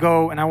now, I want to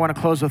go and I want to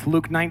close with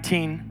Luke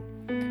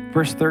 19,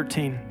 verse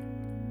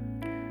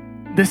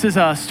 13. This is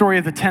a story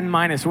of the 10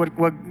 minas.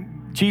 What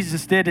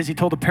Jesus did is he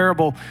told a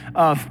parable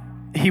of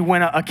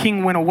a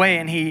king went away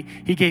and he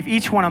gave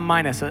each one a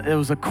minas. It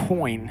was a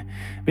coin,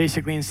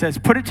 basically, and says,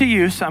 put it to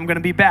use. I'm going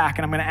to be back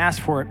and I'm going to ask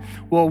for it.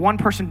 Well, one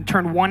person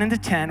turned 1 into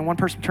 10, one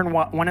person turned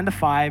 1 into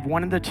 5,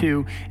 1 into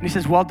 2, and he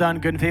says, well done,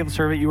 good and faithful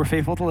servant. You were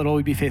faithful with a little,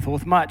 you'll be faithful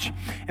with much.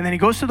 And then he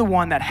goes to the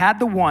one that had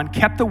the one,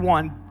 kept the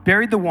one,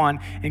 buried the one,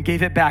 and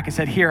gave it back and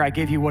said, here, I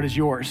gave you what is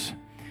yours.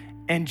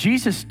 And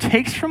Jesus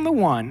takes from the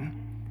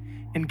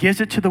one and gives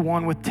it to the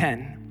one with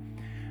 10.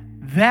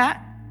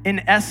 That,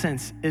 in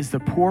essence, is the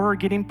poor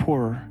getting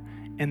poorer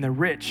and the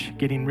rich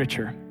getting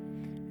richer.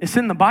 It's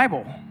in the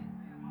Bible.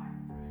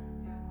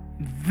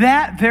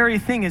 That very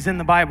thing is in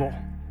the Bible.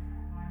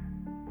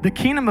 The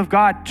kingdom of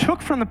God took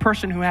from the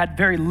person who had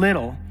very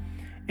little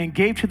and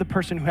gave to the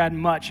person who had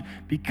much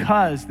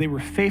because they were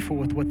faithful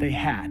with what they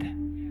had.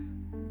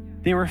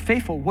 They were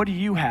faithful. What do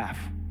you have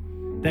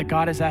that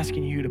God is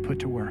asking you to put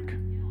to work?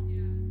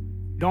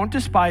 Don't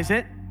despise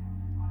it,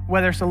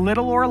 whether it's a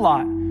little or a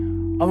lot.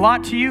 A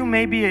lot to you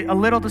may be a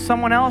little to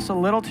someone else. A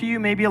little to you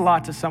may be a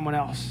lot to someone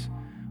else.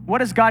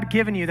 What has God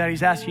given you that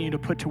he's asking you to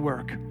put to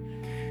work?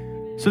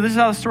 So this is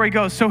how the story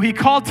goes. So he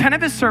called 10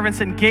 of his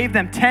servants and gave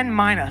them 10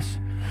 minas.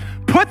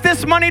 Put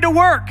this money to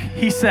work,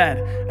 he said,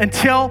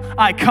 until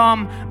I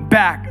come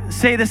back.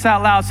 Say this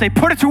out loud. Say,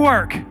 put it to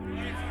work.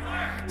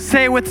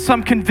 Say it with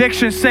some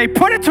conviction. Say,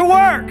 put it to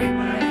work.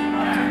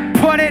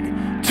 Put it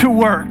to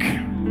work.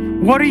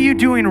 What are you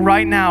doing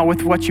right now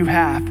with what you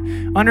have?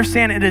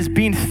 Understand it is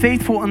being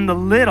faithful in the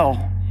little,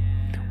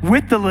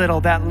 with the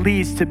little, that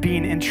leads to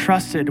being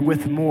entrusted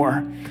with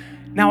more.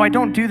 Now, I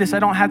don't do this. I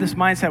don't have this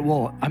mindset,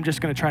 well, I'm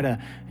just going to try to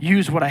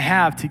use what I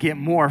have to get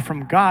more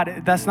from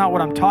God. That's not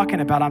what I'm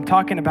talking about. I'm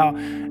talking about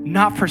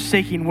not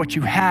forsaking what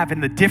you have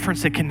and the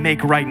difference it can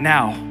make right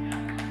now.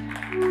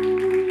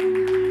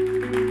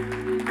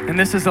 And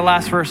this is the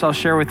last verse I'll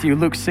share with you.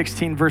 Luke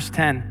 16, verse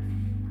 10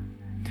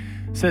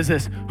 says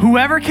this,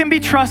 whoever can be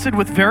trusted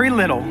with very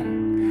little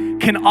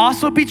can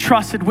also be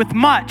trusted with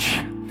much.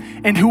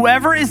 And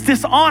whoever is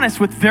dishonest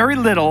with very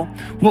little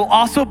will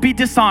also be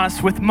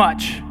dishonest with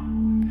much.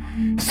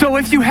 So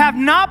if you have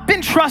not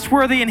been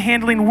trustworthy in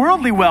handling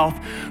worldly wealth,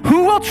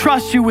 who will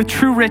trust you with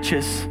true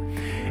riches?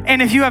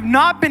 And if you have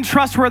not been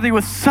trustworthy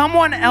with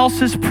someone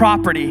else's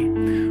property,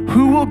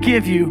 who will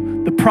give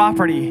you the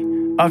property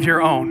of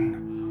your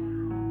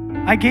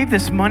own? I gave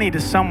this money to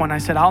someone. I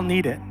said, I'll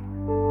need it.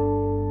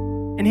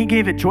 And he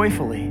gave it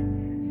joyfully,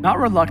 not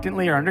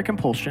reluctantly or under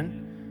compulsion,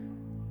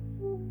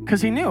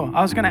 because he knew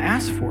I was going to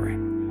ask for it.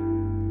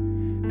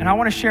 And I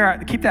want to share,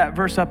 keep that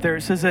verse up there.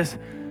 It says this,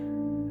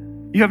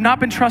 you have not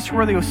been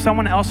trustworthy with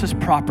someone else's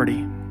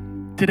property.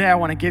 Today, I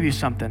want to give you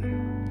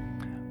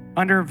something.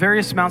 Under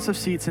various amounts of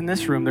seats in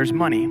this room, there's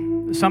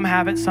money. Some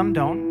have it, some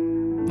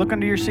don't. Look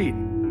under your seat.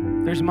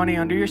 There's money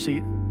under your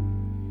seat.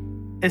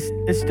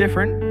 It's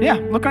different. Yeah,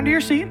 look under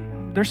your seat.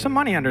 There's some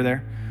money under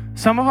there.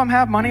 Some of them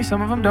have money,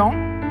 some of them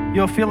don't.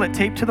 You'll feel it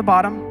taped to the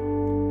bottom.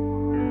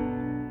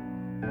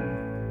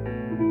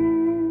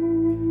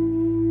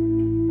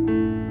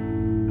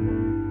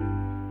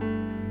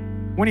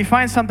 When you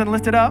find something,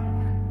 lift it up.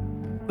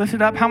 Lift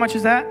it up. How much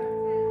is that?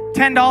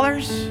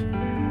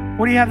 $10.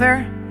 What do you have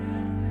there?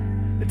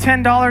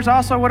 $10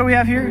 also. What do we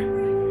have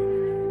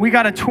here? We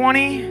got a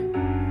 20.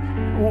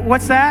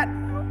 What's that?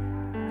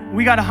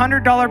 We got a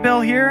 $100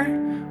 bill here.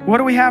 What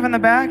do we have in the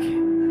back? A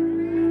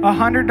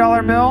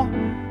 $100 bill.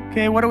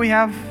 Okay, what do we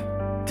have?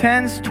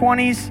 10s,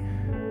 20s.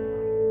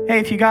 Hey,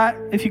 if you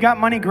got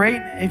money,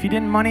 great. If you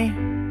didn't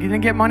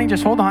get money,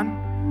 just hold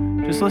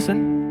on. Just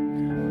listen.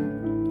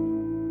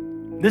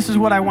 This is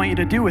what I want you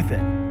to do with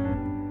it.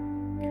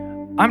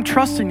 I'm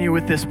trusting you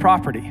with this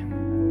property.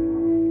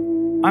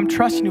 I'm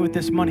trusting you with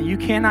this money. You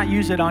cannot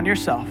use it on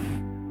yourself,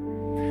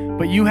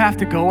 but you have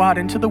to go out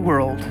into the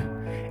world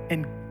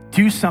and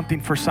do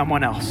something for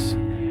someone else.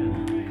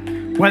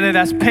 Whether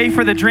that's pay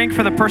for the drink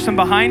for the person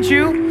behind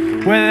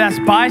you, whether that's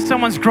buy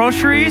someone's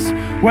groceries,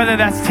 whether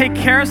that's take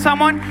care of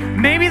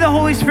someone. Maybe the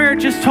Holy Spirit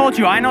just told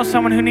you, I know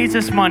someone who needs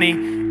this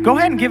money. Go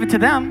ahead and give it to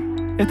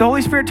them. If the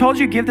Holy Spirit told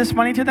you give this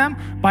money to them,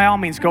 by all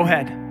means, go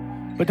ahead.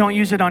 But don't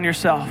use it on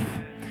yourself,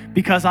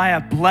 because I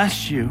have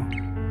blessed you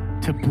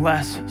to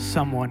bless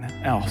someone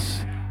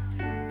else.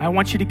 I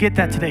want you to get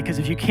that today, because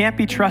if you can't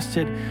be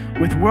trusted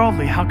with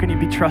worldly, how can you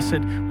be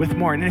trusted with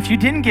more? And if you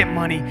didn't get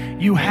money,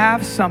 you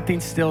have something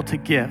still to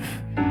give.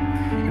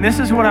 And this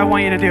is what I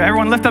want you to do.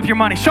 Everyone lift up your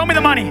money. Show me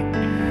the money.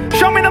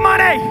 Show me the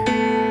money.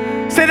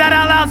 Say that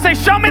out loud. Say,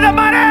 show me the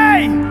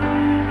money.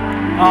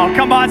 Oh,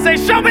 come on. Say,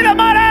 show me the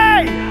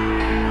money.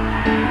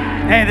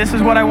 Hey, this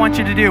is what I want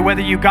you to do.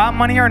 Whether you got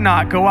money or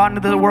not, go out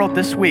into the world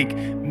this week.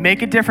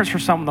 Make a difference for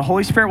someone. The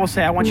Holy Spirit will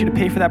say, I want you to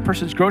pay for that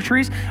person's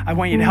groceries. I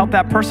want you to help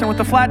that person with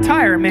the flat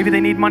tire. Maybe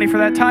they need money for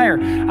that tire.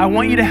 I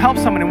want you to help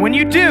someone. And when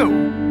you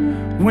do,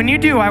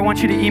 I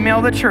want you to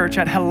email the church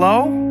at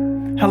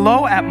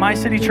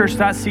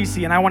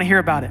hello@mycitychurch.cc, and I want to hear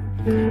about it.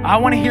 I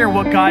want to hear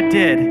what God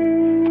did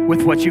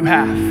with what you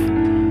have.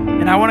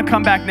 And I want to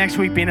come back next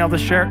week being able to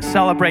share,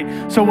 celebrate.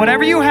 So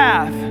whatever you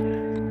have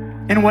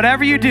and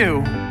whatever you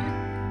do,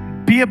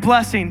 be a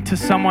blessing to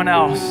someone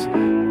else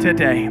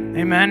today.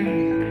 Amen.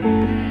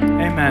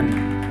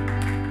 Amen.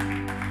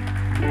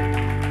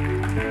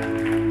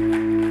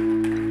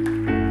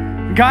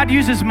 God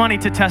uses money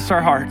to test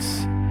our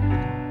hearts.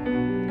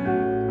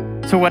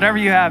 So whatever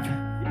you have,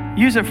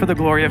 use it for the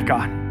glory of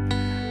God.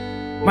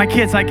 My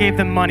kids, I gave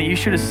them money. You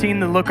should have seen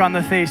the look on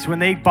the face when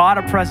they bought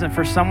a present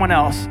for someone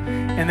else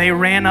and they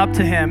ran up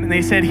to him and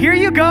they said, here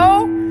you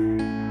go.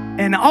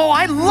 And oh,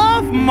 I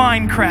love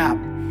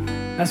Minecraft.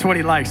 That's what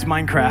he likes,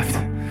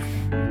 Minecraft.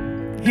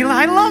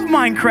 I love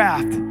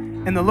Minecraft.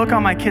 And the look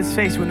on my kids'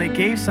 face when they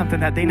gave something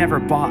that they never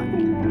bought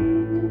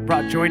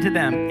brought joy to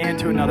them and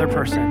to another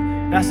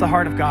person. That's the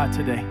heart of God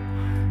today.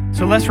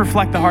 So let's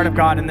reflect the heart of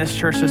God in this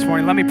church this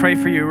morning. Let me pray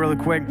for you really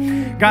quick.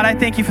 God, I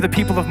thank you for the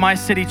people of My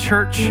City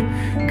Church.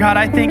 God,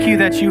 I thank you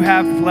that you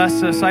have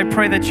blessed us. I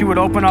pray that you would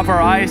open up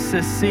our eyes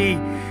to see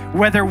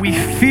whether we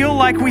feel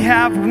like we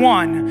have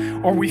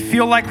 1 or we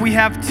feel like we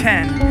have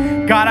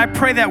 10. God, I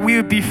pray that we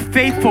would be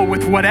faithful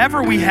with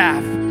whatever we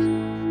have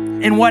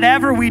and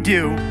whatever we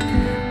do.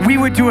 We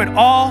would do it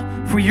all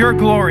for your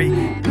glory.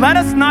 Let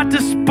us not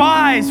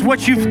despise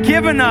what you've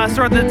given us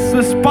or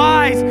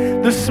despise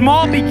the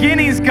small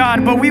beginnings,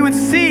 God, but we would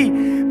see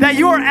that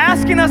you are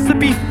asking us to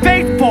be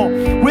faithful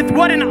with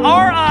what in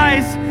our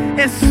eyes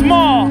is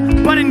small,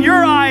 but in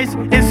your eyes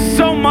is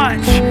so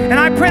much. And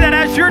I pray that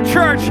as your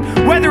church,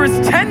 whether it's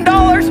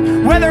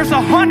 $10, whether it's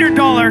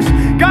 $100,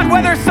 God,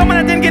 whether it's someone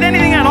that didn't get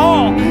anything at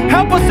all,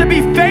 help us to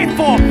be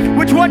faithful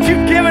with what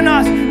you've given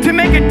us to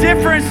make a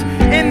difference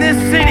in this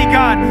city,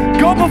 God.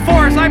 Go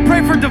before us. I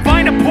pray for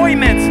divine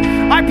appointments.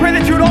 I pray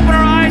that you would open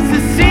our eyes to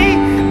see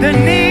the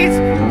needs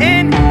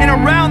in and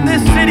around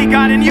this city,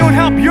 God, and you would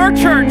help your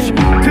church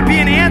to be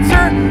an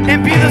answer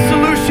and be the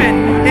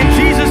solution. In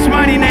Jesus'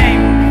 mighty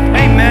name,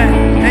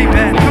 amen.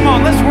 Amen. Come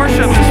on, let's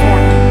worship this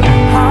morning.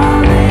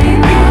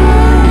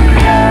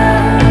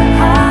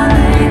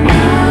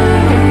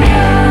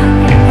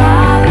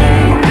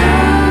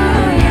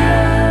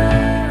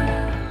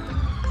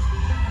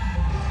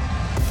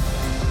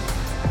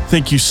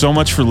 Thank you so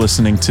much for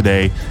listening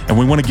today, and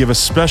we want to give a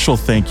special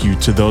thank you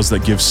to those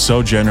that give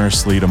so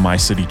generously to My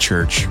City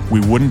Church. We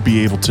wouldn't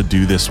be able to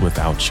do this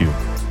without you.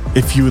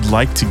 If you would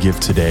like to give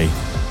today,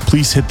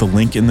 please hit the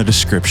link in the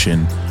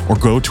description or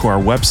go to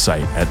our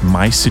website at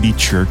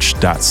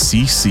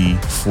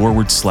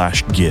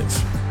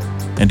mycitychurch.cc/give.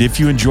 And if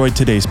you enjoyed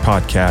today's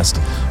podcast,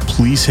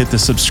 please hit the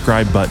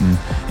subscribe button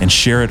and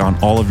share it on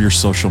all of your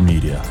social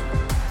media.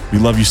 We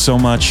love you so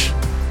much.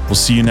 We'll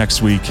see you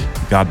next week.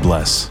 God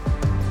bless.